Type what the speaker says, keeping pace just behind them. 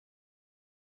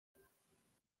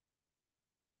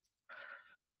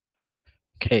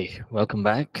Okay, welcome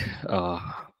back. I'm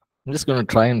just going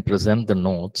to try and present the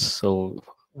notes so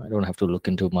I don't have to look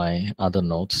into my other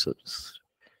notes.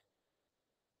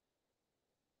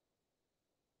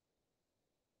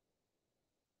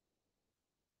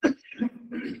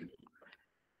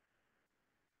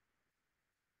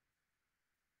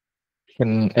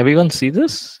 Can everyone see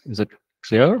this? Is it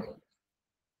clear?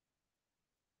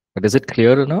 But is it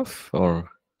clear enough or?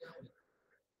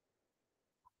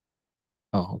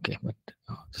 Oh, okay, but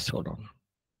just hold on.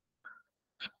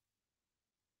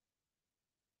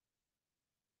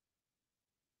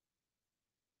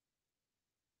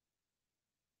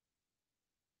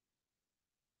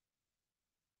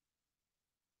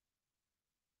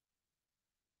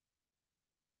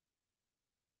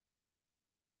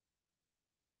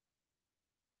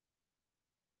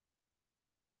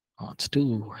 Oh, it's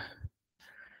too.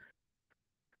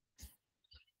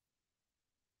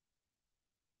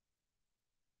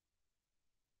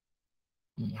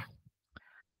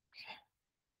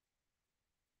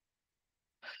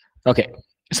 Okay,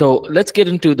 so let's get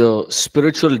into the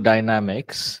spiritual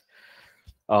dynamics.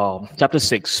 Chapter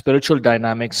 6, spiritual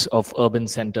dynamics of urban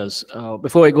centers.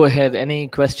 Before I go ahead, any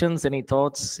questions, any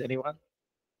thoughts, anyone?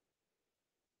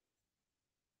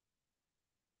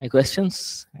 Any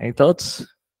questions, any thoughts?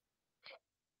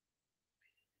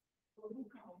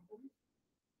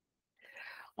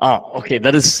 Okay,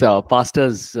 that is Pastor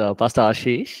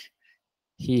Ashish.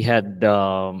 He had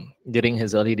during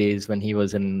his early days when he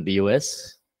was in the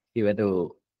US, he went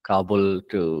to Kabul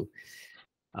to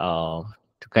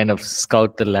kind of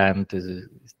scout the land to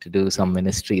do some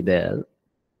ministry there,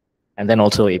 and then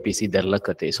also APC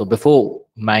Derlakate. So before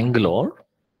Bangalore,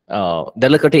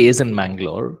 Derlakate is in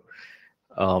Bangalore,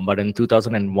 but in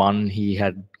 2001 he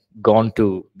had gone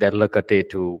to Derlakate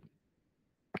to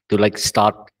like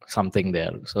start something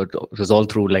there. So it was all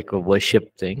through like a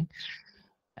worship thing.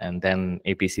 And then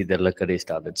APC Derlakade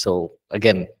started. So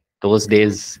again, those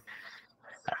days,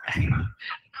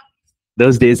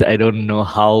 I don't know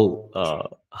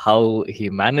how he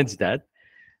managed that,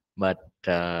 but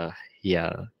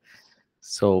yeah.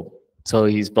 So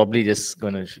he's probably just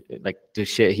gonna like to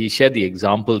share. He shared the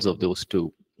examples of those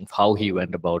two, of how he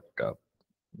went about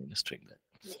ministering that.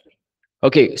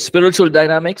 Okay, spiritual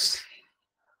dynamics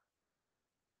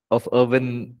of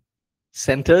urban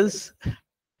centers.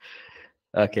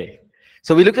 Okay,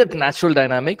 so we looked at natural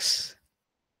dynamics,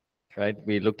 right?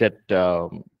 We looked at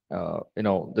the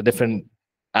different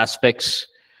aspects.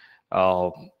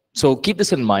 So keep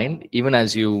this in mind, even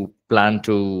as you plan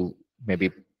to maybe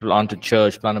plant a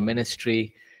church, plan a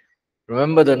ministry.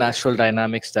 Remember the natural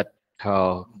dynamics that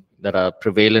are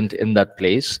prevalent in that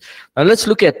place. Now let's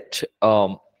look at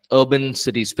urban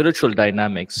city spiritual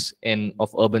dynamics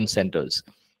of urban centers.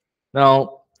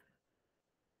 Now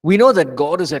we know that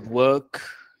God is at work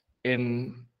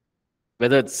in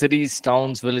whether it's cities,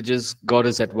 towns, villages. God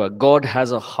is at work. God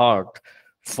has a heart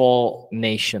for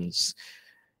nations.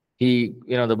 The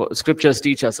scriptures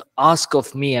teach us, ask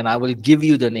of me and I will give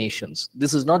you the nations.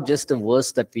 This is not just a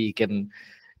verse that we can,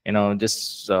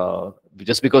 just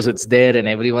because it's there and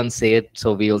everyone say it,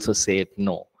 so we also say it.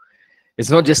 No,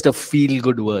 it's not just a feel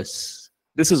good verse.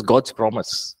 This is God's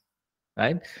promise,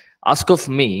 right? Ask of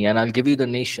me and I'll give you the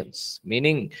nations.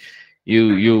 Meaning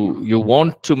you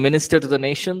want to minister to the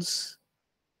nations,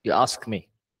 you ask me,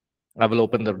 I will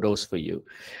open the doors for you,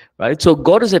 right? So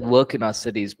God is at work in our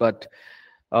cities, but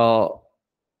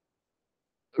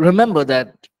remember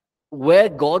that where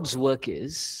God's work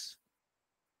is,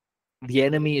 the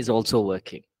enemy is also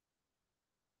working.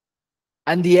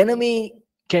 And the enemy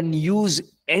can use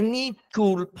any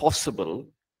tool possible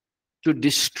to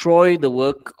destroy the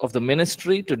work of the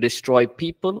ministry, to destroy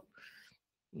people.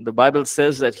 The Bible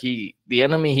says that the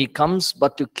enemy, he comes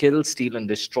but to kill, steal, and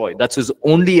destroy. That's his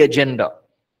only agenda,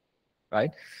 right?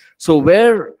 So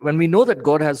when we know that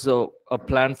God has a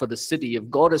plan for the city, if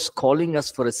God is calling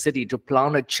us for a city, to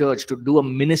plant a church, to do a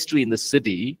ministry in the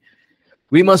city,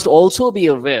 we must also be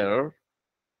aware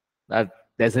that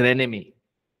there's an enemy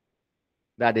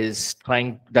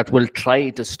that will try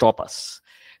to stop us.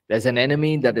 There's an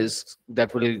enemy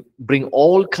that will bring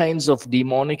all kinds of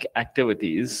demonic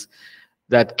activities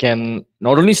that can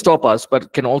not only stop us,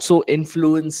 but can also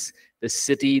influence the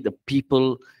city, the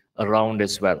people around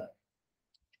as well.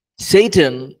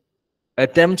 Satan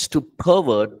attempts to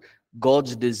pervert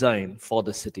God's design for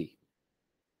the city.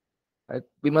 Right?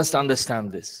 We must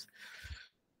understand this.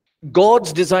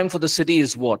 God's design for the city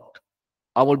is what?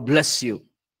 I will bless you.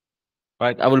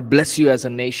 Right? I will bless you as a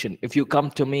nation. If you come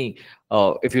to me,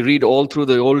 if you read all through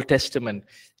the Old Testament,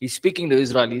 he's speaking to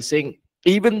Israel. He's saying,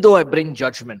 even though I bring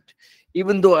judgment,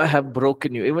 Even though I have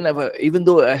broken you, even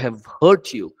though I have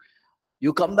hurt you,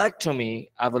 you come back to me,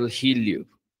 I will heal you.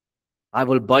 I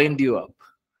will bind you up.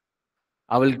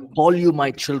 I will call you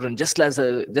my children, just as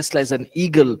an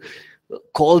eagle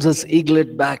calls his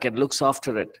eaglet back and looks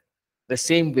after it. The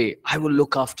same way, I will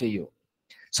look after you.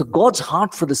 So God's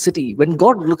heart for the city, when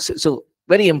God looks at, so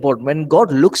very important, when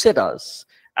God looks at us,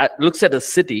 looks at a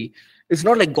city, it's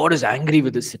not like God is angry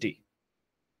with the city.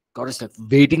 God is like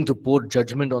waiting to pour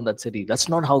judgment on that city. That's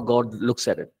not how God looks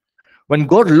at it. When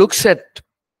God looks at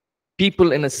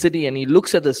people in a city and he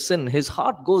looks at the sin, his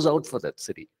heart goes out for that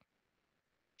city.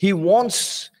 He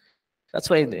wants, that's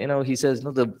why, he says,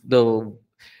 no,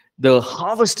 the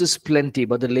harvest is plenty,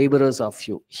 but the laborers are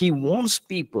few. He wants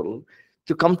people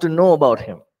to come to know about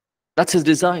him. That's his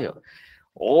desire.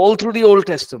 All through the Old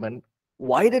Testament,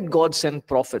 why did God send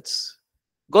prophets?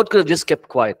 God could have just kept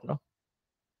quiet, no?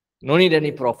 No need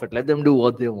any prophet. Let them do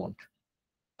what they want.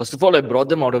 First of all, I brought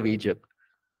them out of Egypt.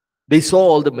 They saw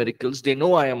all the miracles. They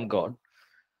know I am God.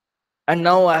 And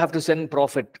now I have to send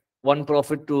prophet. One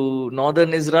prophet to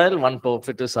northern Israel, one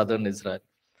prophet to southern Israel.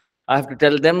 I have to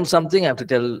tell them something. I have to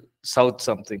tell south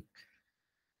something.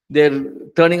 They're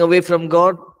turning away from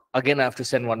God. Again, I have to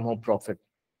send one more prophet.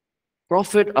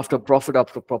 Prophet after prophet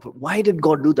after prophet. Why did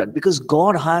God do that? Because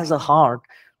God has a heart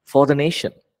for the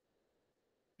nation.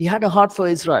 He had a heart for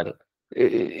Israel.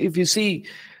 If you see,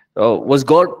 was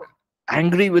God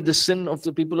angry with the sin of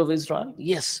the people of Israel?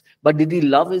 Yes. But did he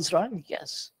love Israel?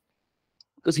 Yes.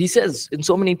 Because he says in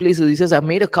so many places, he says, I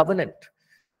made a covenant.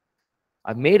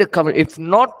 I made a covenant. If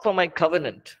not for my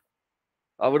covenant,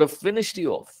 I would have finished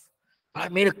you off. But I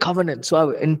made a covenant, so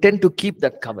I intend to keep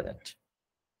that covenant.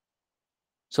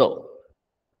 So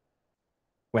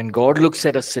when God looks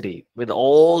at a city with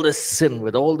all the sin,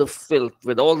 with all the filth,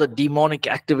 with all the demonic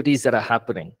activities that are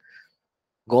happening,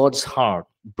 God's heart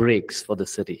breaks for the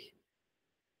city.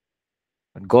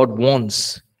 And God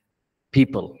wants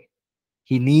people.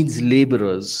 He needs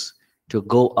laborers to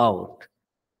go out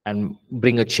and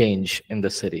bring a change in the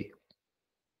city.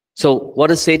 So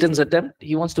what is Satan's attempt?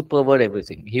 He wants to pervert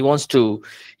everything. He wants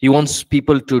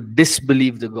people to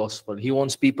disbelieve the gospel. He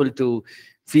wants people to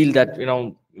feel that,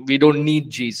 we don't need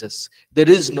Jesus. There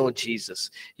is no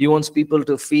Jesus. He wants people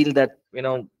to feel that,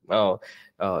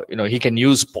 he can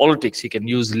use politics, he can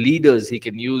use leaders, he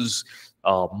can use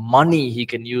money, he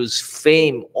can use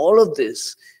fame, all of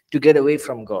this to get away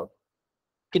from God.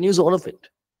 He can use all of it.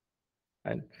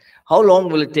 And how long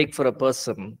will it take for a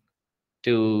person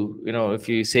to, if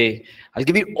you say, I'll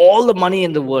give you all the money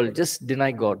in the world, just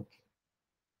deny God?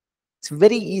 It's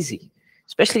very easy.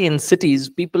 Especially in cities,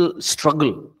 people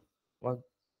struggle. Well,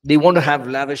 they want to have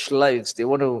lavish lives. They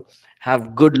want to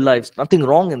have good lives. Nothing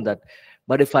wrong in that.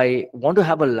 But if I want to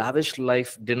have a lavish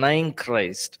life, denying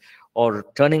Christ or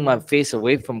turning my face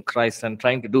away from Christ and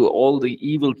trying to do all the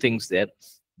evil things there,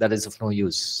 that is of no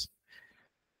use.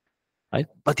 Right?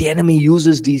 But the enemy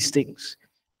uses these things.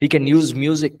 He can use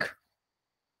music.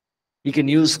 He can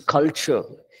use culture.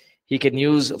 He can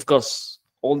use, of course,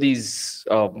 all these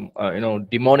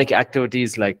demonic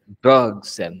activities like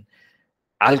drugs and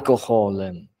alcohol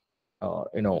and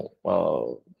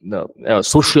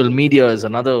social media is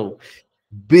another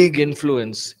big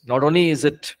influence. Not only is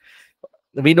it,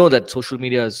 we know that social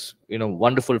media is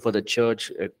wonderful for the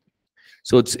church,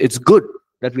 so it's good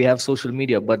that we have social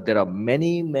media, but there are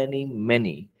many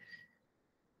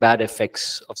bad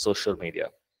effects of social media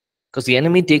because the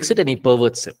enemy takes it and he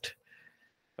perverts it,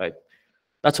 right?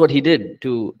 That's what he did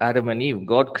to Adam and Eve.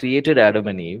 God created Adam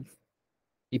and Eve.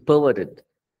 He perverted.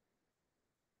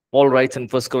 Paul writes in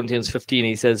 1 Corinthians 15,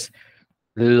 he says,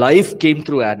 death came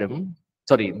through Adam,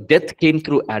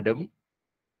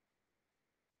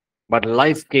 but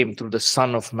life came through the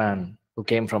Son of Man who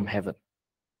came from heaven.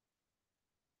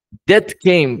 Death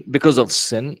came because of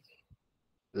sin.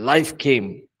 Life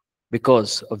came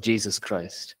because of Jesus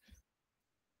Christ.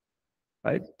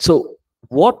 Right? So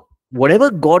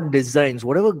whatever God designs,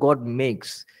 whatever God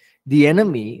makes, the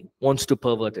enemy wants to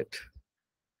pervert it.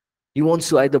 He wants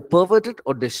to either pervert it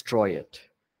or destroy it.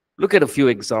 Look at a few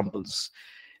examples.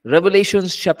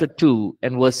 Revelations chapter 2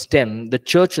 and verse 10, the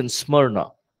church in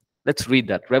Smyrna. Let's read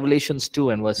that. Revelations 2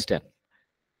 and verse 10.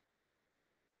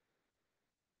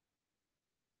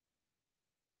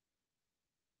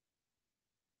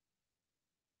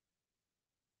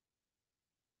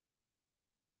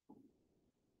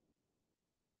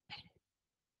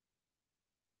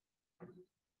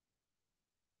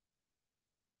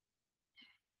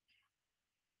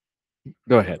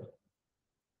 Go ahead.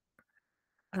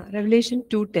 Revelation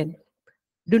 2:10.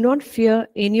 Do not fear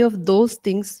any of those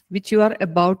things which you are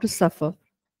about to suffer.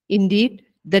 Indeed,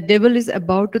 The devil is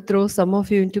about to throw some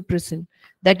of you into prison,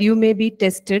 that you may be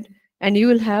tested, and you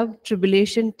will have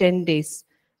tribulation 10 days.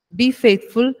 Be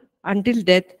faithful until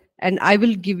death, and I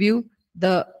will give you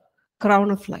the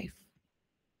crown of life.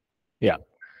 Yeah,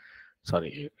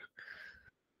 sorry.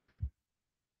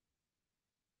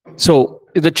 So,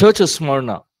 the church of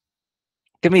Smyrna.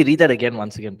 Can we read that again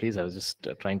once again, please? I was just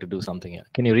trying to do something here.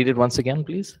 Can you read it once again,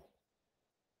 please?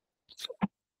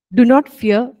 Do not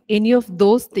fear any of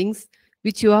those things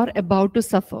which you are about to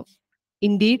suffer.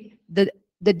 Indeed,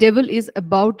 the devil is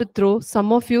about to throw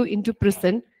some of you into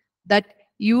prison, that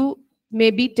you may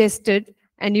be tested,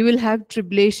 and you will have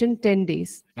tribulation 10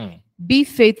 days. Be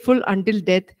faithful until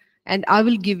death, and I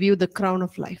will give you the crown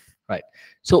of life. Right.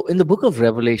 So in the book of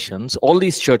Revelations, all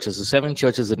these churches, the 7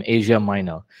 churches in Asia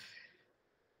Minor,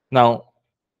 now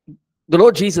the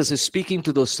Lord Jesus is speaking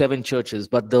to those 7 churches,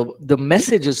 but the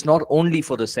message is not only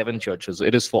for the 7 churches,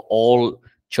 it is for all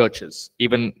churches,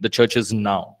 even the churches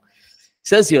now. It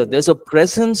says here, there's a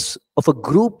presence of a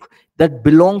group that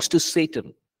belongs to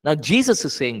Satan. Now, Jesus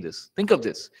is saying this. Think of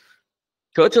this.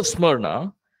 Church of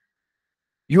Smyrna,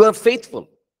 you are faithful.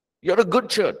 You're a good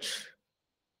church,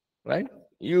 right?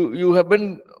 You have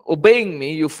been obeying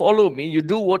me. You follow me. You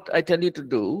do what I tell you to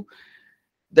do.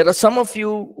 There are some of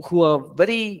you who are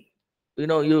very,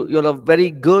 you're very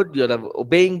good. You're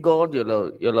obeying God.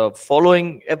 You're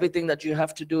following everything that you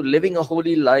have to do, living a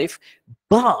holy life.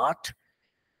 But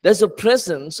there's a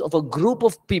presence of a group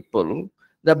of people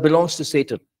that belongs to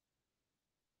Satan.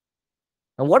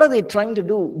 And what are they trying to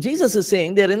do? Jesus is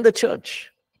saying they're in the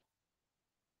church.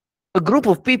 A group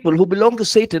of people who belong to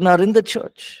Satan are in the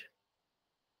church.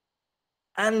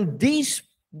 And this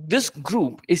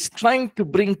group is trying to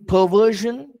bring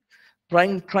perversion,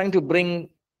 trying to bring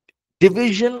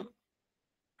division,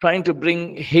 trying to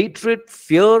bring hatred,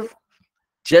 fear,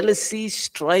 jealousy,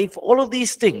 strife, all of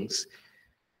these things.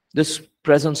 This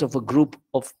presence of a group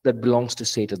that belongs to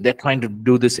Satan. They're trying to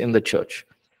do this in the church.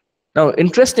 Now,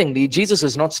 interestingly, Jesus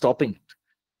is not stopping it.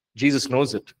 Jesus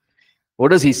knows it.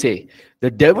 What does he say? The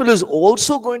devil is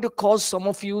also going to cause some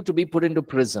of you to be put into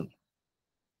prison.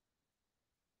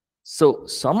 So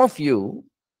some of you,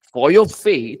 for your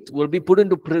faith, will be put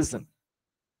into prison.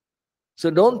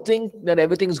 So don't think that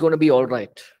everything is going to be all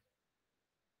right.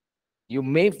 You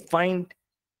may find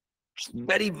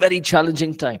very, very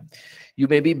challenging time. You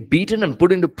may be beaten and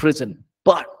put into prison,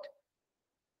 but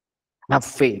have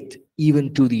faith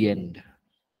even to the end.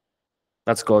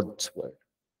 That's God's word.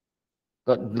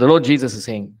 The Lord Jesus is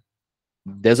saying,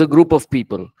 there's a group of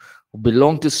people who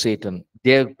belong to Satan.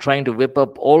 They're trying to whip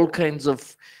up all kinds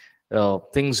of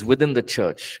things within the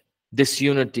church,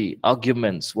 disunity,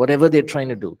 arguments, whatever they're trying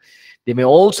to do. They may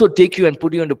also take you and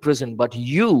put you into prison, but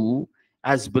you,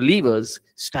 as believers,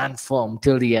 stand firm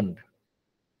till the end.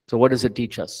 So what does it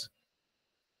teach us?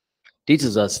 It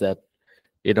teaches us that,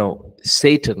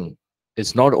 Satan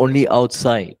is not only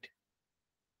outside,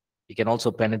 he can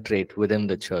also penetrate within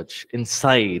the church,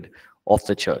 inside of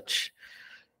the church.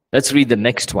 Let's read the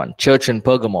next one. Church in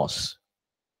Pergamos.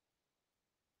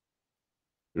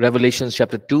 Revelation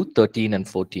chapter 2, 13 and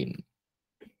 14.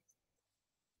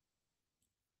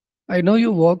 I know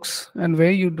your works and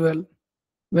where you dwell,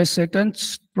 where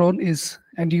Satan's throne is,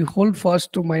 and you hold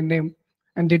fast to my name,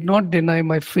 and did not deny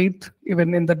my faith,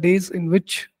 even in the days in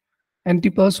which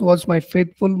Antipas was my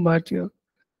faithful martyr,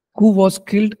 who was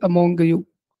killed among you.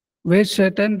 Where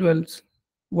Satan dwells,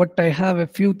 what I have a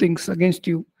few things against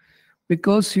you,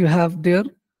 because you have there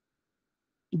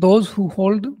those who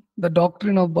hold the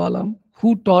doctrine of Balaam,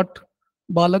 who taught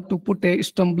Balak to put a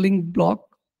stumbling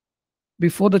block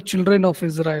before the children of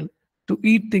Israel, to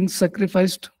eat things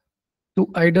sacrificed to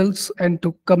idols and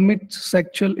to commit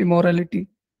sexual immorality.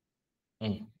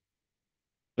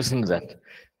 Listen to that.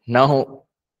 Now,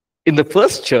 in the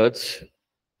first church,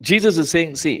 Jesus is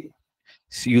saying, see,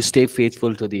 you stay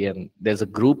faithful to the end. There's a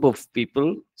group of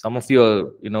people. Some of you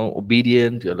are,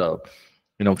 obedient. You're,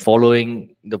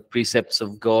 following the precepts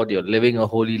of God. You're living a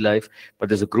holy life. But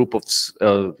there's a group of,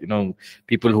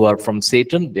 people who are from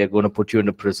Satan. They're going to put you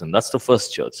into prison. That's the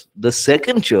first church. The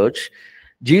second church,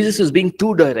 Jesus is being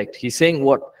too direct. He's saying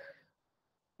what?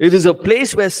 It is a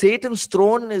place where Satan's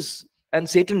throne is and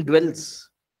Satan dwells.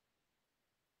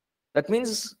 That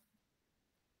means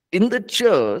in the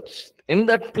church, in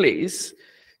that place,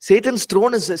 Satan's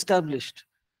throne is established.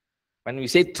 When we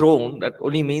say throne, that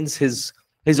only means his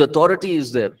authority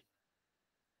is there.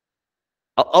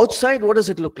 Outside, what does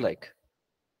it look like?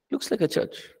 Looks like a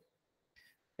church.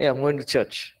 Yeah, I'm going to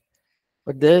church.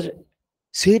 But there,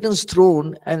 Satan's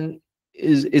throne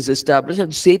is established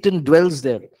and Satan dwells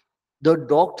there. The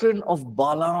doctrine of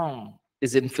Balaam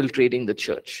is infiltrating the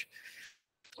church.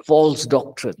 false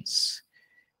doctrines,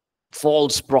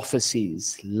 false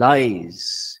prophecies,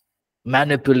 lies,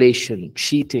 manipulation,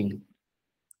 cheating,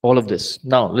 all of this.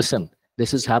 Now, listen,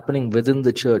 this is happening within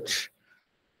the church.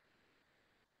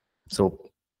 So,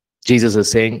 Jesus is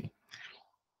saying,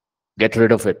 get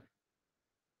rid of it.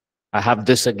 I have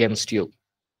this against you.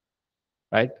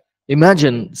 Right?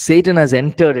 Imagine Satan has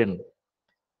entered in.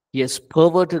 He has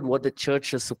perverted what the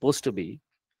church is supposed to be.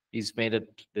 He's made it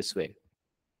this way.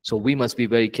 So we must be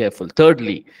very careful.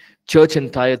 Thirdly, church in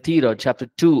Thyatira, chapter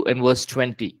 2 and verse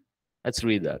 20. Let's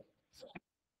read that.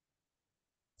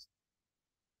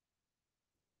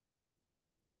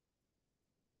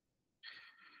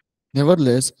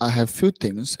 Nevertheless, I have few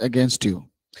things against you,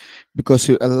 because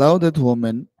you allow that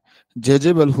woman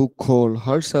Jezebel, who called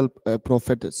herself a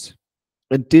prophetess,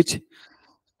 and teach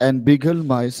and beguile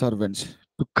my servants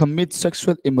to commit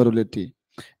sexual immorality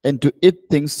and to eat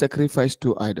things sacrificed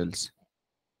to idols.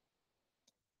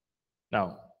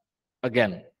 Now,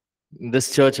 again, in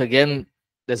this church, again,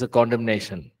 there's a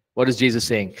condemnation. What is Jesus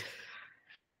saying?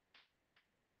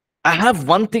 I have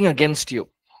one thing against you.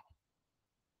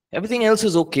 Everything else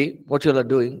is okay, what you are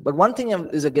doing, but one thing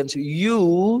is against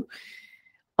you.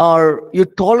 You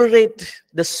tolerate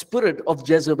the spirit of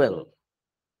Jezebel,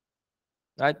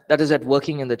 right? That is at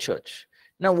working in the church.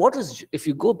 Now, if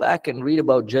you go back and read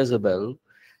about Jezebel,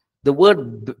 the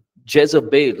word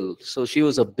Jezebel, so she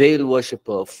was a Baal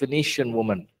worshipper, a Phoenician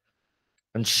woman,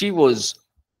 and she was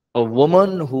a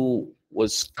woman who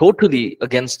was totally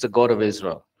against the God of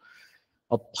Israel,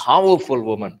 a powerful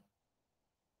woman.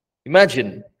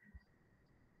 Imagine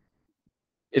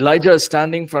Elijah is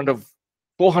standing in front of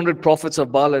 400 prophets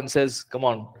of Baal and says, come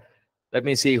on, let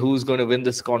me see who's going to win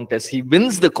this contest. He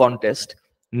wins the contest.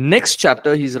 Next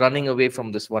chapter, he's running away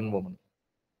from this one woman,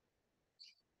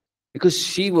 because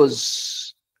she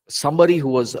was somebody who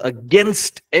was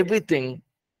against everything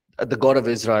that the God of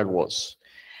Israel was.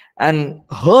 And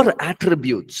her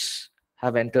attributes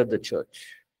have entered the church.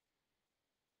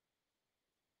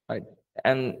 Right?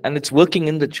 And it's working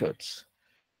in the church.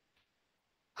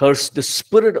 The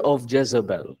spirit of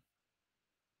Jezebel,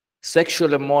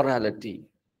 sexual immorality,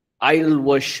 idol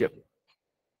worship,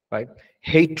 right?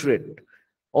 Hatred,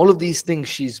 all of these things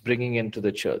she's bringing into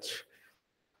the church.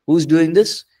 Who's doing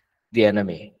this? The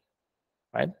enemy,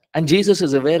 right? And Jesus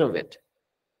is aware of it.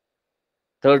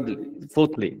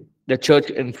 Fourthly, the church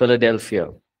in Philadelphia.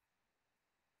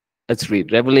 Let's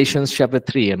read Revelations chapter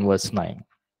 3 and verse 9.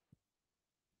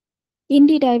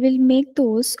 Indeed, I will make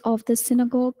those of the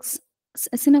synagogue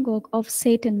of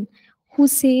Satan, who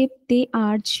say they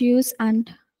are Jews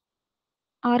and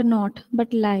are not,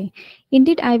 but lie.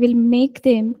 Indeed, I will make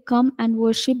them come and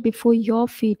worship before your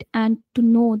feet, and to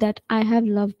know that I have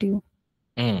loved you.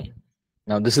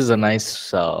 Now, this is a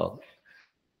nice,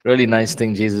 really nice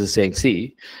thing Jesus is saying.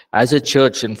 See, as a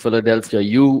church in Philadelphia,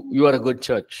 you are a good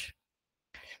church.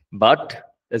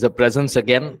 But there's a presence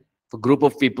again, a group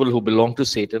of people who belong to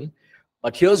Satan.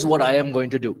 But here's what I am going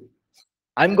to do.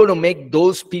 I'm going to make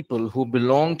those people who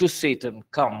belong to Satan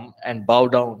come and bow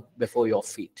down before your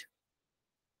feet.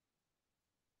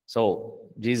 So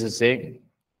Jesus is saying,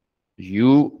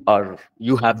 you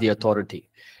have the authority,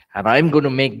 and I'm going to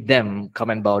make them come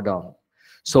and bow down.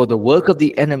 So the work of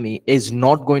the enemy is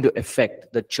not going to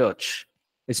affect the church.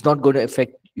 It's not going to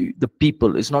affect the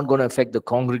people. It's not going to affect the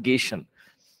congregation.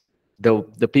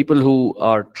 The people who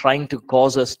are trying to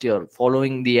cause us stir,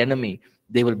 following the enemy,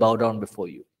 they will bow down before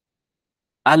you.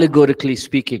 Allegorically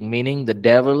speaking, meaning the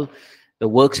devil, the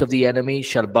works of the enemy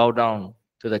shall bow down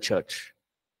to the church.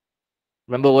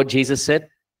 Remember what Jesus said?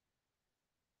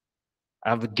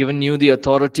 I've given you the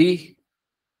authority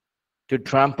to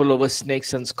trample over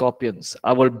snakes and scorpions.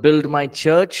 I will build my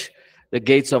church. The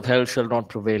gates of hell shall not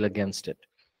prevail against it.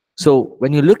 So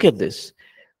when you look at this,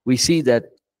 we see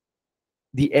that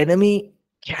the enemy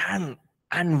can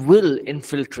and will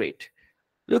infiltrate.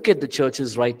 Look at the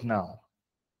churches right now.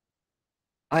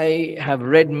 I have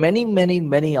read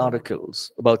many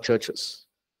articles about churches.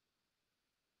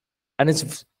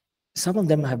 And some of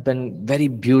them have been very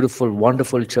beautiful,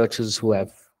 wonderful churches who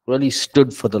have really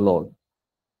stood for the Lord.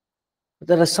 But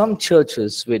there are some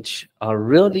churches which are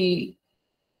really,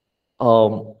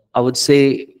 I would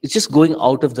say, it's just going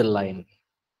out of the line.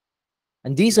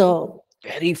 And these are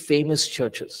very famous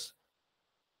churches.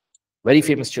 Very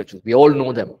famous churches. We all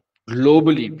know them.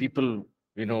 Globally, people,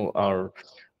 are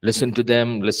listen to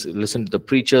them, listen to the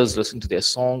preachers, listen to their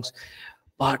songs.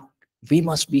 But we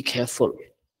must be careful,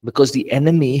 because the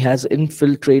enemy has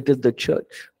infiltrated the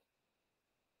church.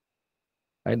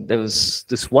 And there was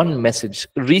this one message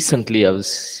recently, I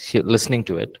was listening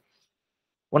to it.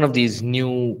 One of these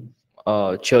new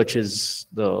churches,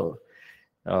 the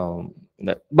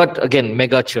But again,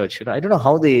 mega church. I don't know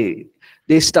how they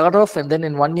start off, and then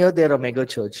in 1 year they're a mega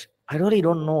church. I really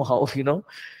don't know how,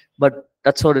 but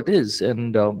that's what it is.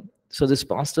 And so this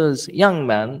pastor is a young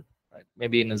man, right,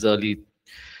 maybe in his late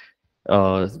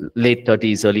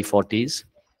 30s, early 40s.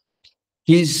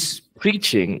 He's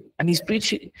preaching, and he's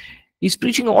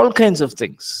preaching all kinds of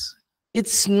things.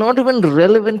 It's not even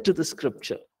relevant to the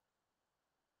scripture.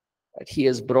 He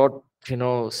has brought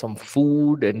some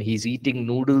food, and he's eating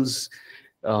noodles,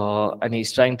 and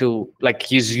he's trying to, like,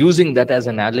 he's using that as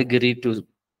an allegory to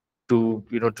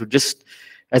just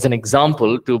as an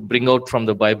example to bring out from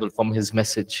the Bible, from his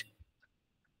message.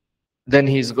 Then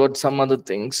he's got some other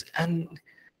things, and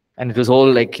it was all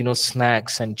like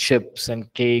snacks and chips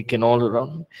and cake and all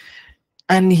around.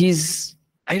 And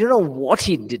I don't know what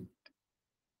he did.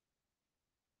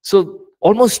 So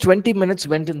almost 20 minutes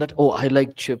went in that. Oh, I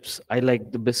like chips, I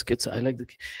like the biscuits,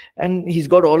 and he's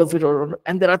got all of it around.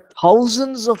 And there are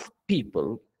thousands of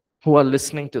people who are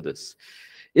listening to this.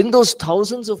 In those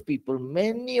thousands of people,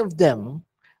 many of them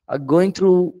are going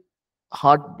through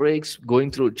heartbreaks, going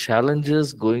through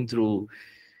challenges, going through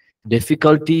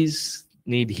difficulties,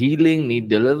 need healing, need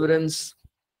deliverance.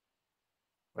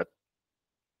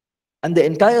 And the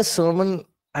entire sermon,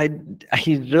 I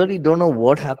really don't know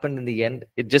what happened in the end.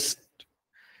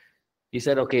 He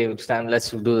said, okay, stand,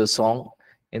 let's do the song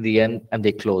in the end. And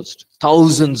they closed.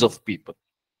 Thousands of people.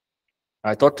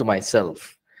 I thought to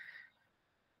myself,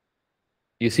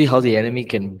 you see how the enemy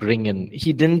can bring in.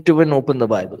 He didn't even open the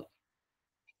Bible.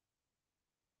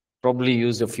 Probably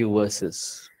used a few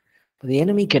verses. But the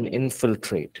enemy can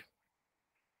infiltrate.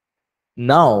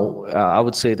 Now, I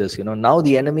would say this, now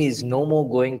the enemy is no more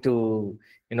going to,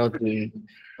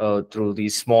 through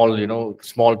these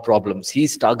small problems.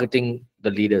 He's targeting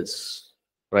the leaders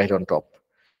right on top.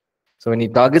 So when he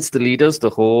targets the leaders, the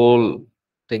whole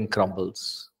thing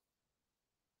crumbles.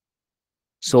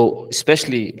 So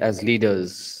especially as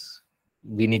leaders,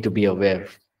 we need to be aware.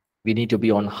 We need to be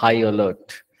on high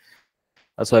alert.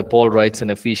 That's why Paul writes in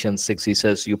Ephesians 6, he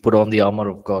says, you put on the armor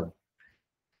of God.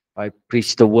 I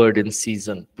preach the word in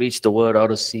season, preach the word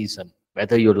out of season.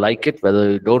 Whether you like it,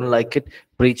 whether you don't like it,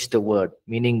 preach the word.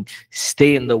 Meaning,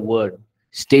 stay in the word,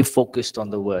 stay focused on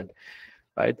the word.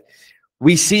 Right?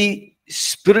 We see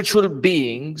spiritual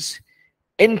beings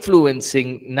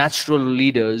influencing natural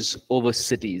leaders over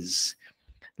cities.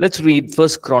 Let's read 1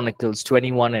 Chronicles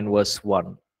 21 and verse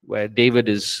 1, where David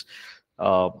is.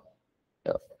 1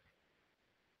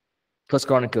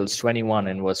 Chronicles 21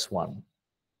 and verse 1.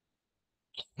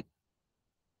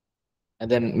 And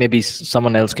then maybe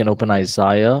someone else can open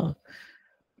Isaiah.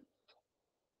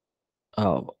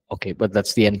 Okay, but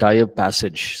that's the entire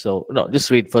passage. So no, just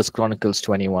read 1 Chronicles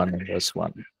 21 and verse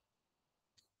 1.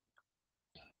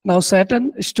 Now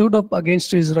Satan stood up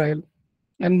against Israel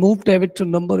and moved David to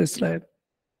number Israel.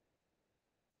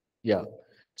 Yeah.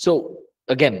 So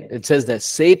again, it says that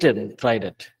Satan tried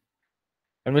it.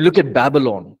 And we look at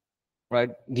Babylon,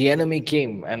 right? The enemy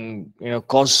came and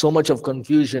caused so much of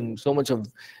confusion, so much of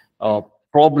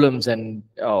problems and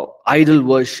idol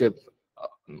worship,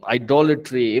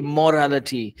 idolatry,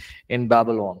 immorality in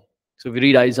Babylon. So if we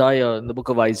read Isaiah, in the book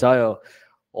of Isaiah,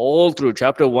 all through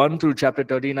chapter 1 through chapter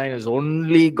 39 is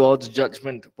only God's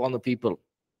judgment upon the people.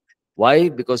 Why?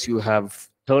 Because you have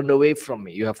turned away from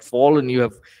me. You have fallen. You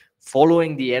have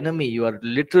following the enemy. You are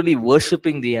literally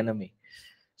worshiping the enemy.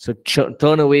 So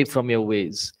turn away from your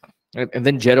ways. And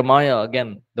then Jeremiah,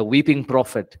 again, the weeping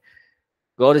prophet.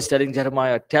 God is telling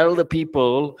Jeremiah, tell the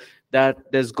people that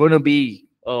there's going to be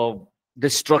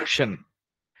destruction.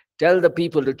 Tell the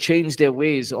people to change their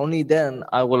ways. Only then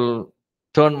I will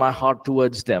turn my heart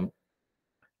towards them.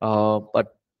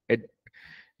 But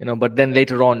then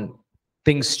later on,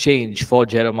 things change for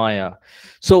Jeremiah.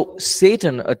 So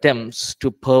Satan attempts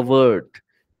to pervert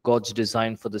God's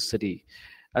design for the city.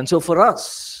 And so for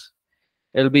us,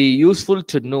 it'll be useful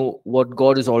to know what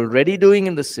God is already doing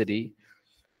in the city,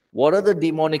 what are the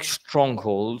demonic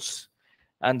strongholds,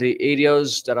 and the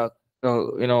areas that are,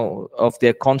 of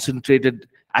their concentrated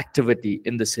activity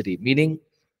in the city. Meaning,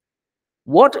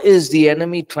 what is the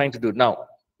enemy trying to do? Now,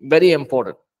 very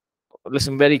important.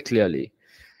 Listen very clearly.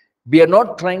 We are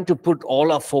not trying to put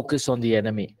all our focus on the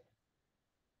enemy.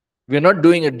 We are not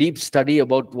doing a deep study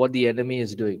about what the enemy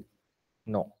is doing.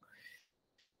 No.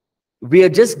 We are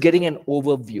just getting an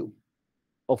overview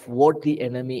of what the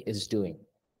enemy is doing.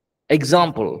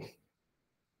 Example,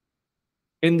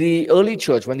 in the early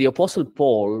church, when the Apostle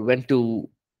Paul went to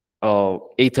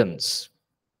Athens,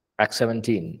 Acts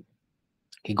 17,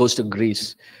 he goes to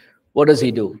Greece. What does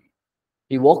he do?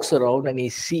 He walks around and he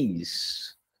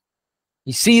sees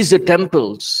the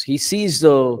temples. He sees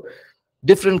the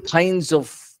different kinds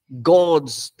of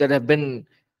gods that have been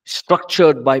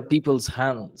structured by people's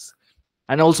hands.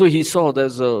 And also he saw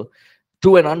there's a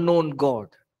to an unknown God.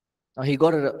 Now he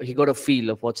got a feel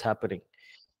of what's happening.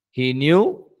 He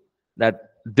knew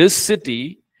that this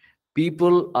city,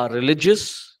 people are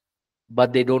religious,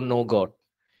 but they don't know God.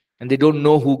 And they don't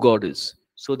know who God is.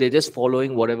 So they're just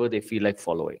following whatever they feel like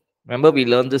following. Remember, we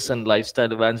learned this in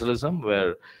lifestyle evangelism,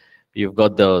 where you've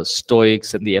got the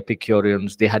Stoics and the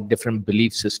Epicureans. They had different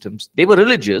belief systems. They were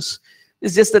religious.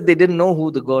 It's just that they didn't know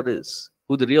who the God is,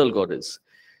 who the real God is.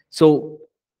 So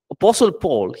Apostle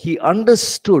Paul, he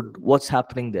understood what's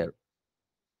happening there.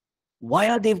 Why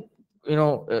are they,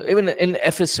 even in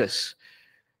Ephesus,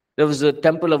 there was a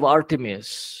temple of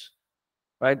Artemis,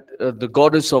 right? The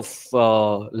goddess of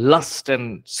lust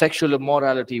and sexual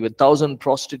immorality, with 1,000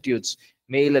 prostitutes,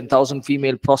 male and 1,000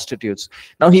 female prostitutes.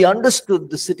 Now he understood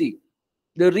the city.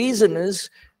 The reason is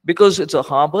because it's a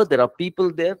harbor. There are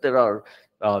people there.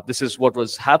 This is what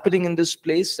was happening in this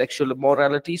place, sexual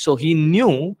immorality. So he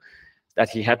knew that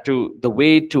the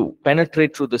way to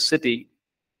penetrate through the city,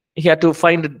 he had to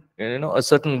find a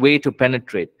certain way to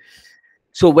penetrate.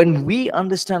 So when we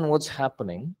understand what's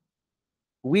happening,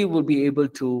 we will be able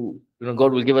to,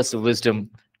 God will give us the wisdom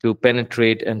to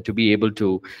penetrate and to be able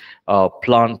to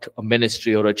plant a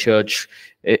ministry or a church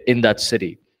in that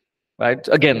city, right?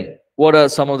 Again, what are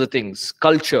some of the things?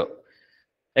 Culture,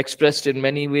 expressed in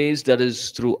many ways, that is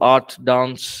through art,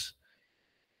 dance,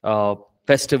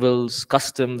 festivals,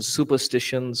 customs,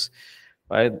 superstitions,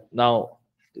 right? Now,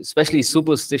 especially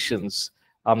superstitions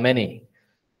are many.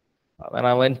 When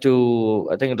I went to,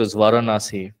 I think it was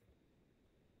Varanasi,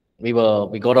 we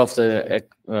got off the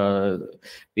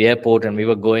airport and we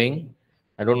were going.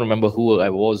 I don't remember who I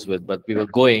was with, but we were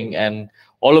going, and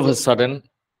all of a sudden,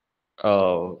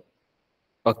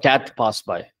 a cat passed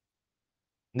by.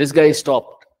 This guy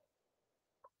stopped,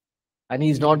 and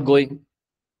he's not going.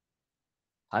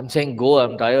 I'm saying, go.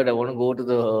 I'm tired. I want to go to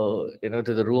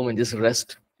the room and just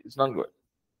rest. He's not going.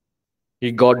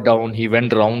 He got down. He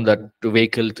went around that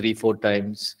vehicle 3-4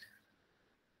 times.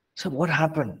 So what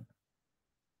happened?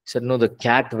 He said, no, the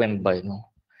cat went by. No.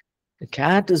 The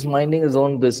cat is minding his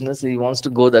own business. He wants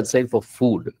to go that side for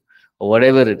food or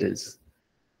whatever it is.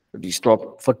 But he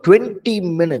stopped. For 20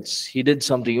 minutes, he did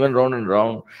something. He went round and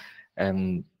round.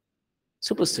 And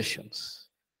superstitions.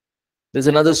 There's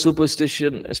another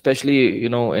superstition, especially,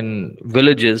 in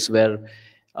villages, where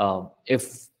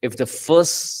if the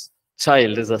first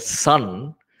child is a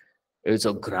son, it's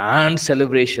a grand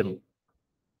celebration.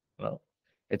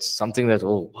 It's something that,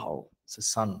 oh, wow, it's a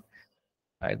son.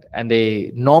 Right? And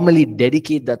they normally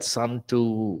dedicate that son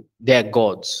to their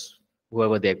gods,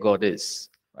 whoever their god is,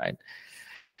 right?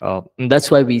 And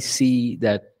that's why we see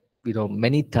that,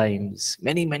 many times,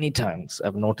 many times,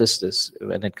 I've noticed this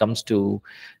when it comes to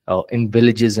in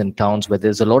villages and towns where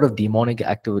there's a lot of demonic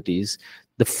activities,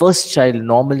 the first child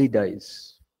normally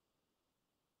dies.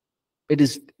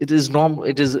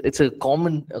 It's a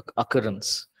common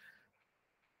occurrence,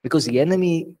 because the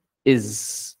enemy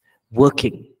is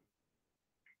working.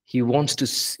 He wants to,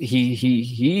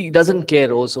 he doesn't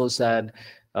care. Oh, so sad.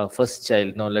 First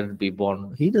child, no, let it be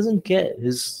born. He doesn't care.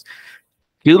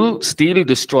 He'll steal,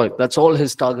 destroy. That's all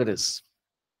his target is.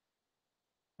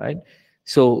 Right?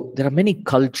 So there are many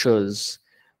cultures,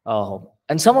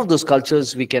 and some of those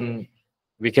cultures we can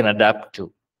adapt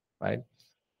to, right?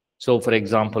 So, for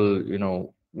example,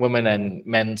 women and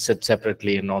men sit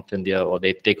separately in North India, or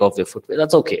they take off their footwear.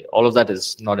 That's okay. All of that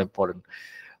is not important.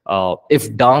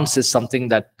 If dance is something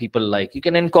that people like, you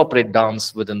can incorporate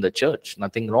dance within the church.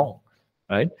 Nothing wrong,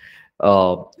 right?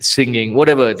 Singing,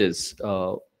 whatever it is,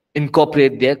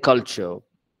 incorporate their culture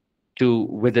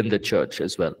within the church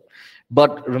as well.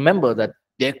 But remember that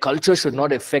their culture should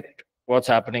not affect what's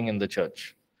happening in the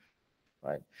church,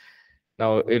 right?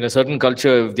 Now, in a certain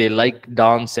culture, if they like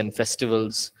dance and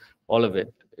festivals, all of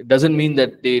it, it doesn't mean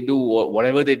that they do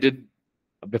whatever they did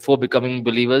before becoming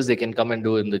believers, they can come and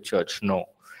do in the church. No,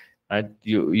 right?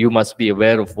 You must be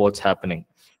aware of what's happening.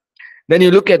 Then you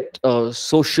look at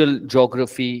social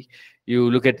geography,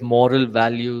 you look at moral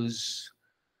values,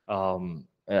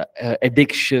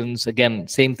 addictions. Again,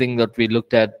 same thing that we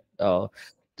looked at,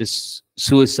 this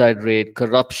suicide rate,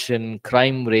 corruption,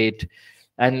 crime rate,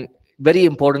 and very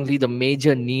importantly, the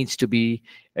major needs to be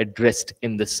addressed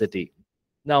in the city.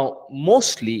 Now,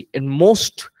 mostly in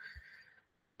most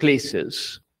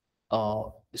places,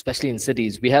 especially in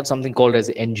cities, we have something called as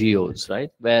NGOs,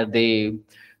 right? Where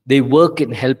they work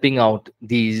in helping out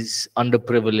these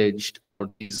underprivileged or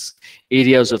these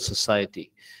areas of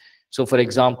society. So, for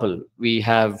example, we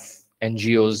have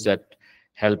NGOs that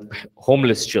help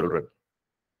homeless children,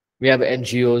 We have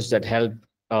NGOs that help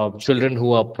children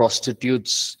who are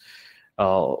prostitutes,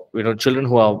 children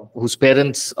whose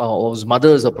parents or whose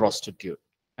mothers are prostitute,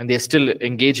 and they're still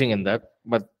engaging in that,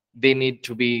 but they need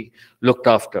to be looked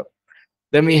after.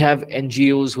 Then we have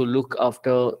NGOs who look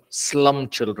after slum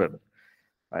children,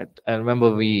 right? And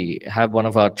remember, we have one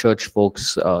of our church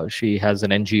folks. She has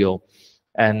an NGO,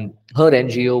 and her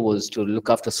NGO was to look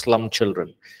after slum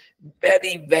children,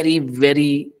 very, very,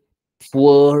 very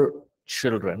poor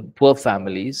children, poor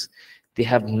families. They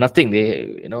have nothing.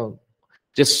 They,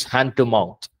 just hand to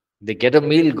mouth. They get a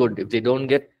meal, good. If they don't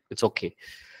get, it's okay.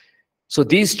 So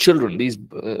these children,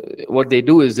 what they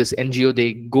do is, this NGO,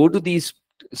 they go to these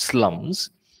slums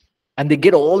and they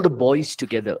get all the boys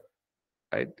together,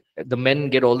 right? The men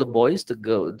get all the boys,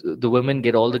 the women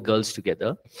get all the girls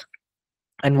together.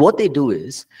 And what they do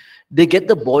is, they get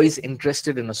the boys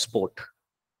interested in a sport,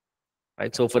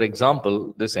 right? So for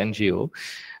example, this NGO,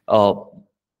 uh,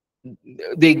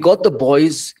 they got the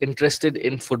boys interested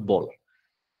in football.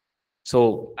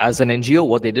 So as an NGO,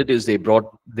 what they did is, they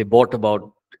bought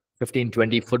about 15,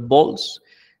 20 footballs,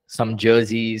 some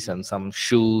jerseys and some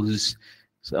shoes,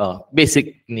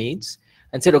 basic needs,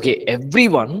 and said, okay,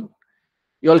 everyone,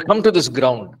 you all come to this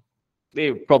ground.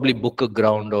 They probably book a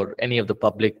ground or any of the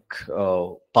public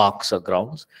parks or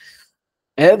grounds.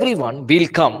 Everyone will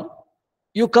come.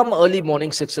 You come early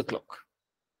morning, 6 o'clock.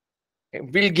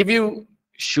 We'll give you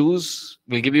shoes,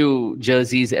 we'll give you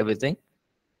jerseys, everything.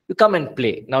 You come and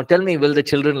play. Now tell me, will the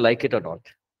children like it or not?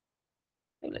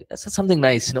 I'm like, that's something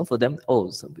nice, for them.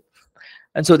 Oh,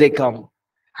 and so they come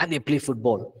and they play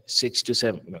football, 6 to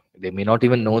 7. They may not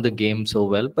even know the game so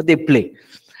well, but they play.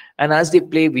 And as they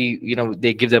play,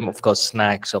 they give them, of course,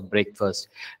 snacks or breakfast.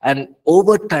 And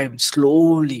over time,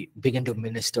 slowly begin to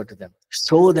minister to them,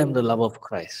 show them the love of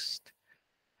Christ.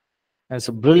 And it's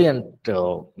a brilliant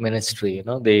ministry.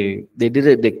 They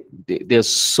did it. They're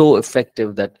so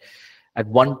effective that at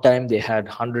one time they had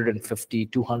 150,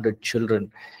 200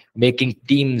 children making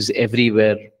teams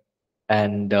everywhere.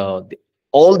 And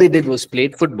all they did was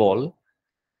played football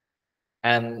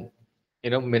and,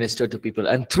 minister to people.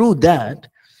 And through that,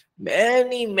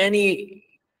 many, many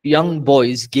young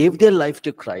boys gave their life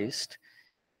to Christ.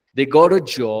 They got a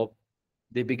job.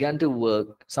 They began to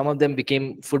work. Some of them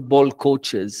became football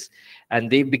coaches, and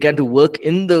they began to work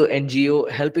in the NGO,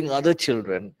 helping other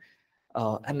children.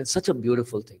 And it's such a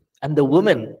beautiful thing. And the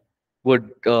women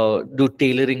would do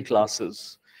tailoring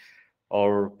classes,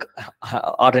 or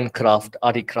art and craft,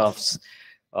 arty crafts,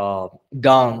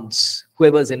 dance,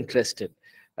 whoever's interested,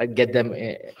 I'd get them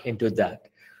into that.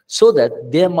 So that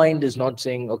their mind is not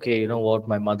saying, okay, you know what,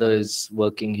 my mother is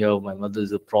working here, my mother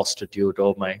is a prostitute,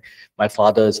 or my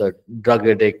father is a drug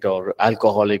addict or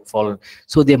alcoholic fallen.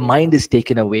 So their mind is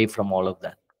taken away from all of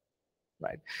that,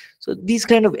 right? So these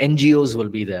kind of NGOs will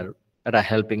be there that are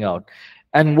helping out.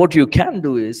 And what you can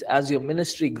do is, as your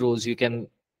ministry grows, you can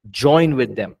join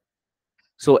with them.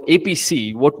 So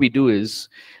APC, what we do is,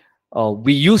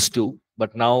 we used to,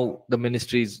 but now the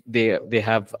ministries, they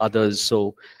have others.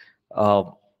 So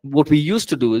what we used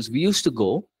to do is, we used to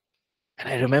go, and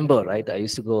I remember, right, I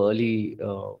used to go early,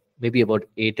 maybe about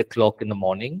 8 o'clock in the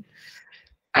morning,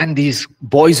 and these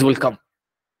boys will come,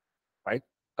 right?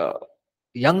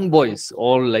 Young boys,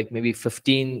 all like maybe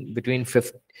 15, between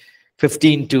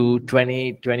 15 to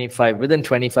 20, 25, within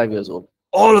 25 years old.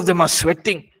 All of them are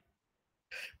sweating,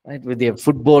 right, with their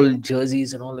football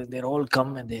jerseys and all. They're all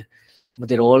come and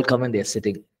they're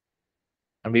sitting.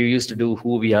 And we used to do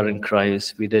Who We Are in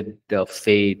Christ. We did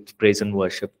faith, praise and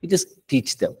worship. We just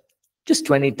teach them, just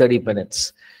 20, 30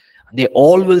 minutes. They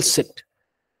all will sit.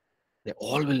 They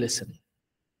all will listen,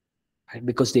 right?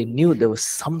 Because they knew there was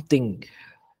something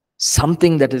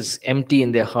that is empty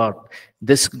in their heart.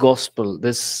 This gospel,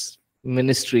 this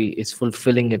ministry is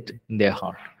fulfilling it in their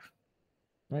heart,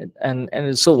 right? And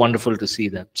it's so wonderful to see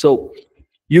that. So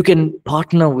you can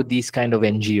partner with these kind of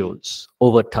NGOs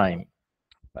over time,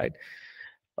 right?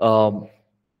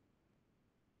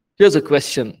 Here's a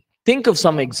question. Think of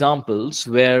some examples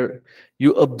where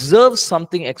you observe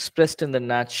something expressed in the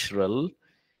natural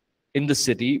in the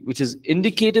city, which is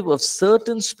indicative of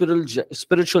certain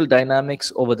spiritual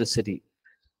dynamics over the city.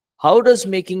 How does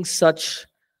making such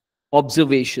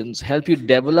observations help you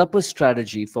develop a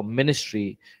strategy for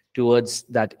ministry towards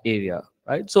that area,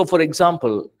 right? So for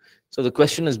example, so the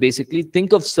question is basically,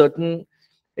 think of certain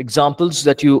examples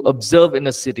that you observe in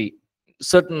a city,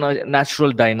 certain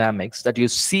natural dynamics that you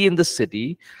see in the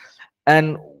city,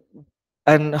 and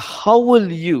how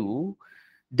will you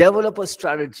develop a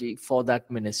strategy for that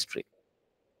ministry.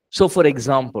 So for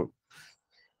example,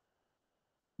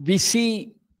 we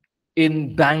see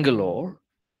in Bangalore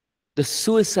the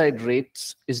suicide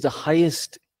rates is the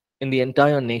highest in the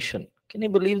entire nation. Can you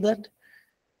believe that?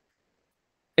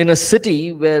 In a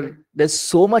city where there's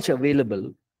so much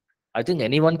available, I think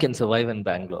anyone can survive in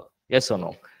Bangalore. Yes or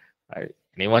no? Right?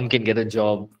 Anyone can get a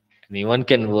job, anyone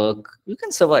can work, you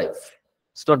can survive.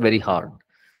 It's not very hard,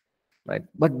 right?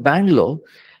 But Bangalore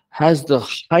has the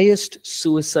highest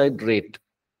suicide rate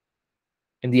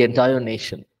in the entire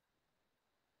nation.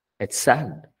 It's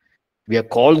sad. We are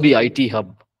called the IT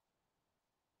hub.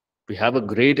 We have a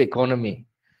great economy,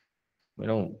 you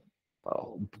know, uh,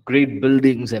 great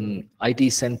buildings and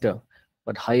IT center,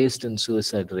 but highest in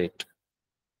suicide rate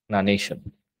in our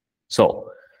nation.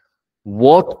 So,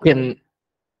 what can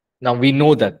now we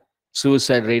know that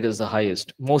suicide rate is the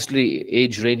highest, mostly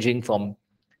age ranging from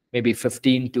maybe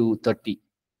 15 to 30,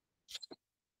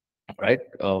 right?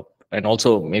 And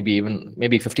also maybe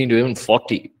 15 to even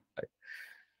 40. Right?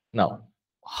 Now,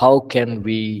 how can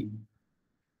we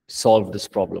solve this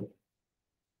problem?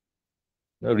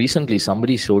 Recently,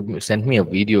 somebody sent me a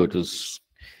video. It was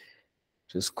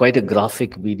quite a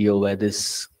graphic video where the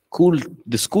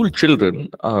school children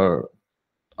are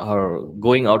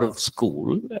going out of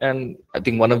school, and I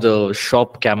think one of the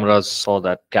shop cameras saw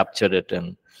that, captured it,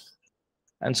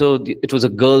 and so it was a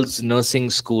girls'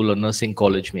 nursing school or nursing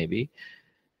college maybe,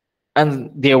 and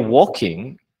they're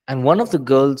walking, and one of the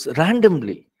girls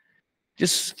randomly,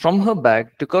 just from her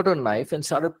bag, took out a knife and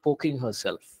started poking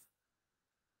herself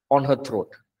on her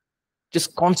throat,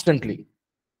 just constantly,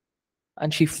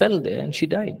 and she fell there and she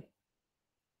died.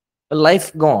 A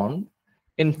life gone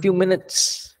in few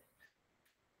minutes.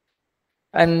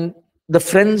 And the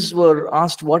friends were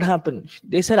asked what happened.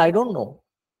 They said, I don't know.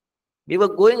 We were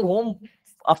going home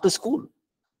after school,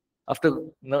 after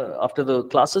no, after the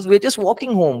classes. We were just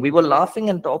walking home. We were laughing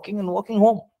and talking and walking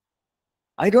home.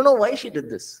 I don't know why she did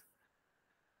this.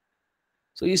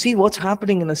 So you see what's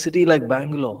happening in a city like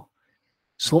Bangalore.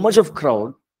 So much of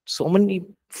crowd, so many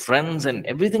friends, and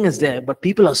everything is there, but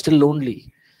people are still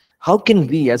lonely. How can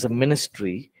we as a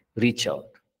ministry reach out?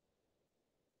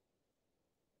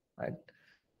 Right?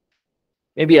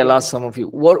 Maybe I'll ask some of you.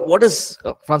 What is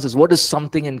Francis? What is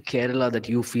something in Kerala that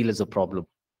you feel is a problem?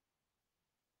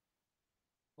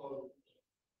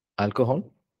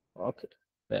 Alcohol. Okay.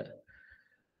 Yeah.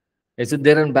 Is it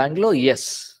there in Bangalore?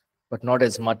 Yes, but not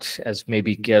as much as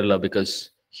maybe Kerala,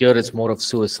 because here it's more of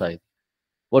suicide.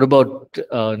 What about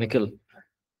Nikhil?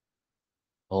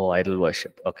 Oh, idol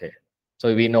worship. Okay,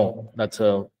 so we know that's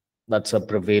a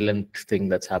prevalent thing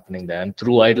that's happening there, and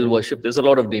through idol worship, there's a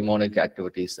lot of demonic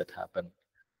activities that happen.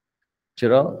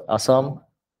 Chira, Assam,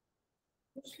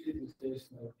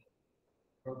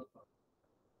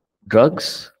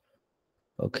 drugs.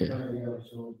 Okay.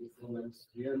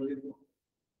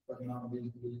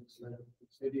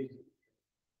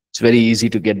 It's very easy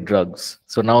to get drugs.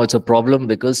 So now it's a problem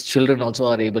because children also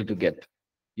are able to get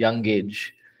young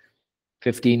age,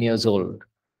 15 years old,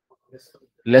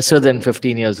 lesser than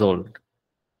 15 years old,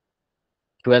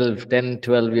 12, 10,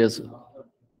 12 years.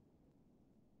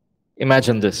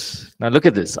 Imagine this. Now look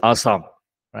at this, Assam,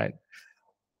 right?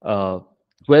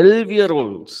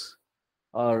 12-year-olds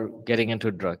are getting into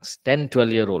drugs, 10,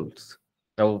 12-year-olds.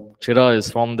 Now, Chira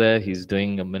is from there. He's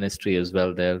doing a ministry as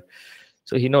well there.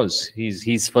 So he knows,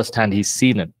 he's firsthand, he's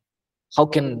seen it. How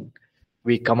can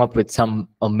we come up with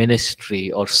a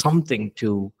ministry or something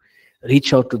to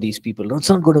reach out to these people? No, it's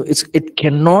not going to, it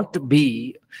cannot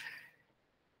be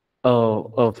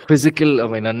a physical, I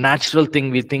mean, a natural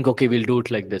thing. We think, okay, we'll do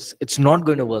it like this. It's not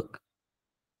going to work.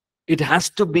 It has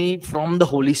to be from the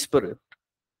Holy Spirit.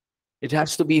 It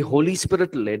has to be Holy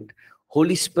Spirit led,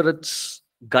 Holy Spirit's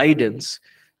guidance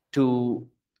to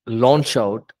launch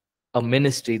out a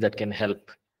ministry that can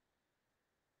help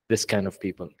this kind of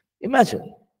people.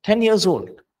 Imagine 10 years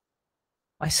old,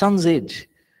 my son's age.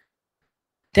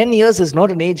 10 years is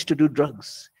not an age to do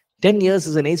drugs. 10 years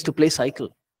is an age to play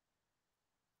cycle.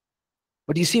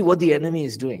 But you see what the enemy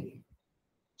is doing.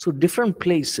 So different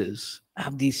places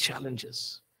have these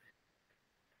challenges.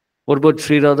 What about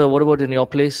Sri Radha? What about in your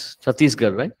place?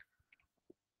 Chhattisgarh, right?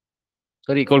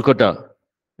 Sorry, Kolkata.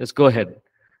 Let's go ahead.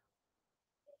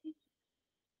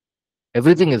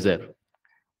 Everything is there.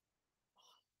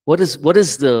 What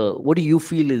do you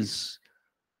feel is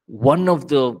one of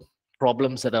the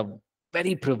problems that are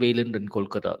very prevalent in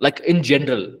Kolkata? Like in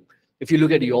general, if you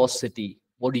look at your city,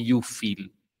 what do you feel?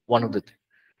 One of the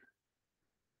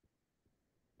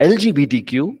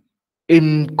LGBTQ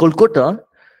in Kolkata.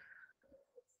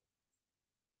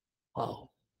 Wow.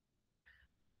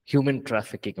 Human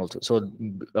trafficking also. So,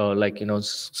 like,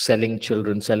 selling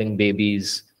children, selling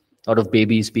babies, out of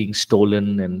babies being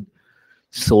stolen and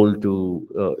sold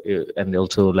to, and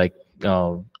also like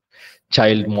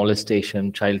child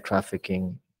molestation, child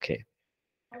trafficking. Okay.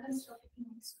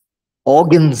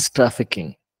 Organs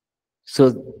trafficking.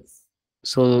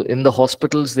 So in the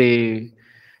hospitals, they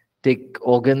take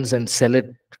organs and sell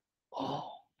it. Oh,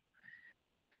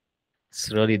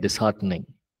 it's really disheartening.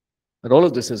 But all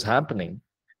of this is happening.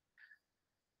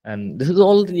 And this is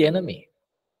all the enemy.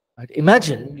 Right?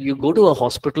 Imagine you go to a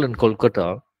hospital in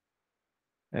Kolkata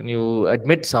and you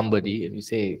admit somebody and you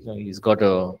say, he's got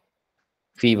a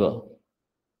fever.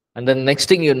 And then next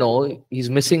thing you know, he's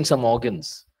missing some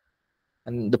organs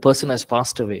and the person has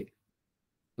passed away.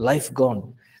 Life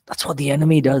gone. That's what the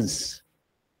enemy does.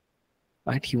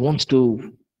 Right? He wants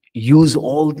to use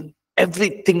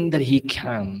everything that he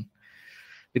can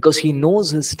because he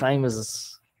knows his time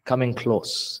is coming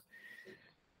close.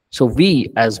 So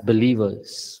we as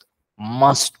believers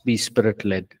must be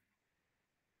spirit-led.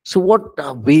 So what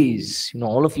are ways?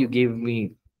 All of you gave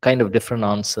me kind of different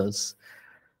answers.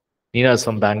 Nina's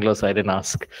from Bangalore, so I didn't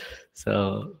ask.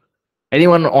 So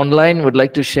anyone online would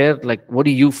like to share, like, what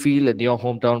do you feel in your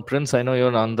hometown? Prince, I know you're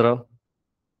in Andhra.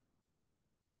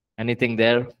 Anything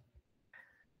there?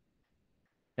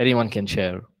 Anyone can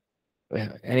share.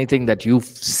 Anything that you've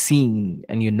seen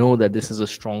and you know that this is a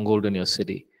stronghold in your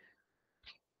city.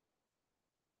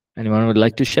 Anyone would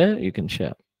like to share? You can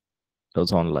share.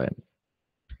 Those online.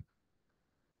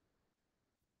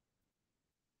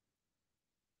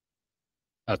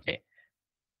 Okay.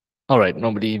 All right.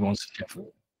 Nobody wants to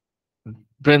share.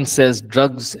 Prince says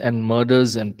drugs and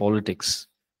murders and politics.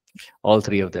 All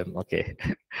three of them. Okay.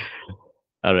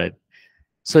 All right.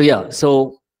 So yeah.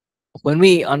 So when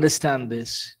we understand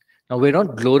this, now we're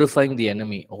not glorifying the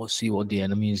enemy. Oh, see what the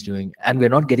enemy is doing. And we're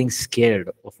not getting scared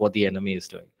of what the enemy is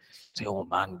doing. Say, oh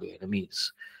man, the enemy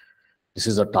is. This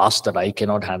is a task that I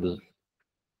cannot handle.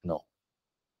 No.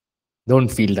 Don't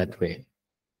feel that way.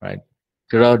 Right?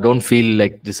 Don't feel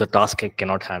like this is a task I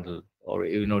cannot handle. Or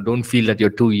don't feel that you're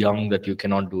too young that you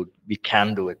cannot do it. We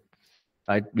can do it.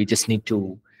 Right? We just need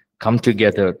to come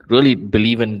together, really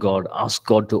believe in God, ask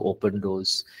God to open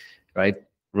doors. Right?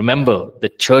 Remember, the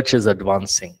church is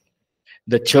advancing.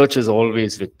 The church is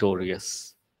always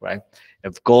victorious. Right?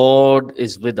 If God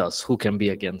is with us, who can be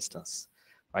against us?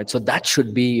 Right? So that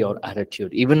should be your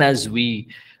attitude. Even as we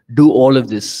do all of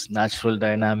this natural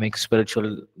dynamics,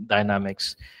 spiritual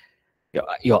dynamics,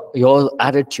 your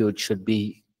attitude should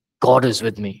be, God is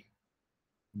with me.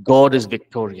 God is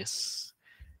victorious.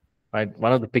 Right?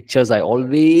 One of the pictures I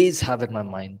always have in my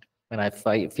mind when I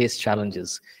face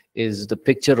challenges is the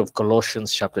picture of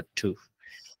Colossians chapter 2,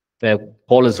 where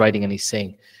Paul is writing and he's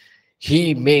saying,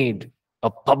 he made a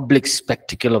public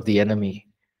spectacle of the enemy,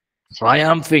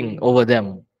 triumphing over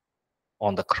them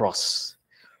on the cross.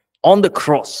 On the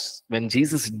cross, when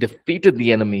Jesus defeated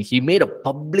the enemy, he made a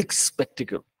public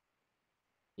spectacle.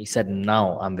 He said,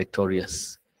 now I'm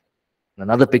victorious.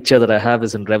 Another picture that I have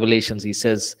is in Revelations. He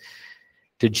says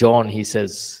to John, he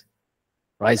says,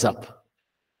 rise up.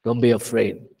 Don't be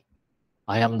afraid.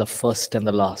 I am the first and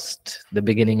the last, the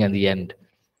beginning and the end.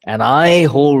 And I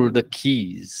hold the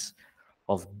keys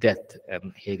of death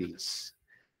and Hades.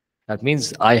 That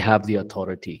means I have the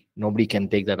authority. Nobody can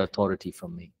take that authority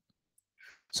from me.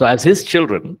 So as his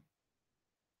children,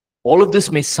 all of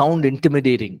this may sound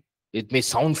intimidating. It may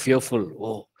sound fearful.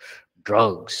 Oh,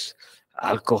 drugs,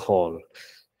 alcohol,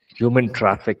 human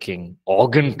trafficking,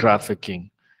 organ trafficking,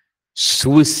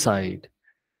 suicide.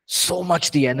 So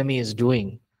much the enemy is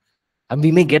doing. And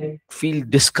we may feel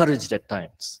discouraged at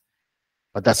times.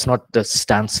 But that's not the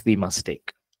stance we must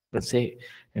take. Let's say,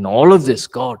 in all of this,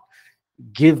 God,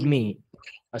 give me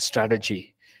a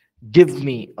strategy. Give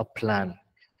me a plan.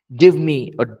 Give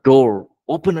me a door.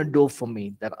 Open a door for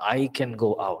me that I can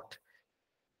go out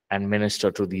and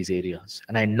minister to these areas.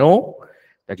 And I know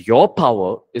that your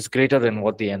power is greater than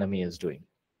what the enemy is doing.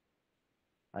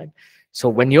 Right? So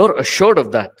when you're assured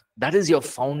of that, that is your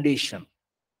foundation.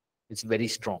 It's very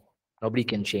strong. Nobody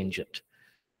can change it.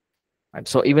 Right?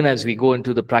 So even as we go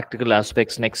into the practical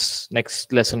aspects,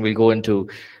 next lesson we'll go into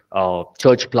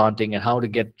church planting and how to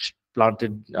get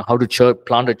planted, how to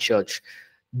plant a church.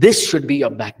 This should be a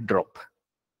backdrop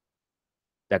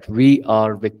that we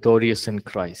are victorious in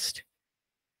Christ.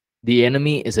 The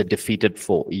enemy is a defeated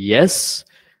foe. Yes,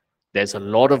 there's a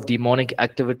lot of demonic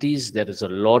activities. There is a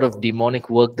lot of demonic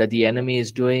work that the enemy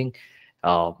is doing.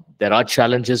 There are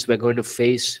challenges we're going to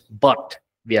face, but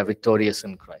we are victorious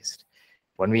in Christ.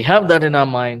 When we have that in our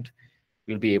mind,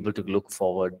 we'll be able to look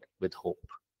forward with hope.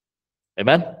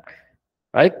 Amen?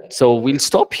 Right? So we'll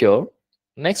stop here.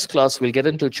 Next class, we'll get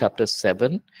into chapter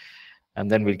 7, and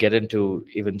then we'll get into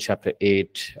even chapter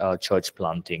 8, church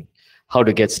planting. how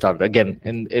to get started. Again,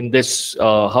 in this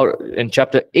how in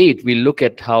chapter 8, we look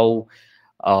at how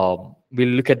we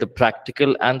look at the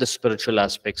practical and the spiritual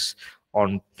aspects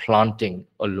on planting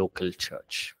a local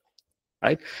church.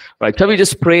 Right. Shall we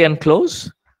just pray and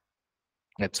close?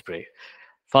 Let's pray.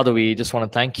 Father, we just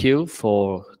want to thank you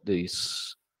for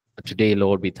this today,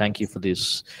 Lord. We thank you for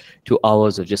these 2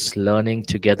 hours of just learning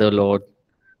together, Lord.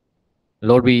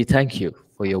 Lord, we thank you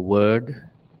for your word.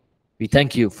 We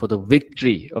thank you for the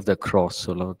victory of the cross,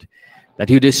 O Lord, that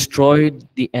you destroyed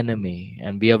the enemy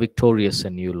and we are victorious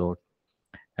in you, Lord.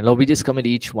 And Lord, we just commit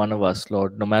each one of us,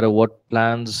 Lord, no matter what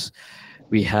plans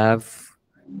we have,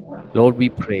 Lord, we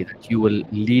pray that you will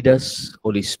lead us,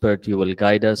 Holy Spirit, you will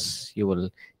guide us, you will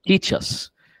teach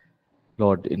us,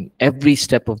 Lord, in every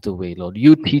step of the way, Lord.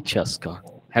 You teach us, God.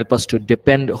 Help us to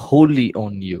depend wholly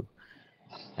on you.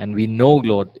 And we know,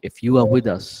 Lord, if you are with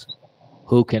us,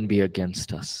 who can be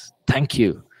against us? Thank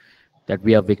you that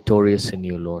we are victorious in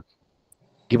you, Lord.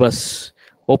 Give us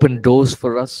open doors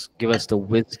for us. Give us the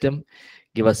wisdom.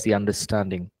 Give us the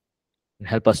understanding. And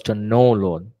help us to know,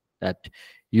 Lord, that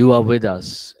you are with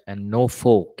us and no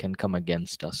foe can come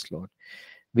against us, Lord.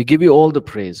 We give you all the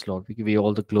praise, Lord. We give you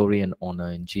all the glory and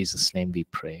honor. In Jesus' name we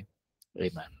pray.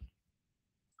 Amen.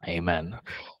 Amen.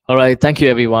 All right. Thank you,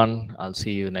 everyone. I'll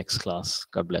see you next class.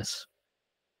 God bless.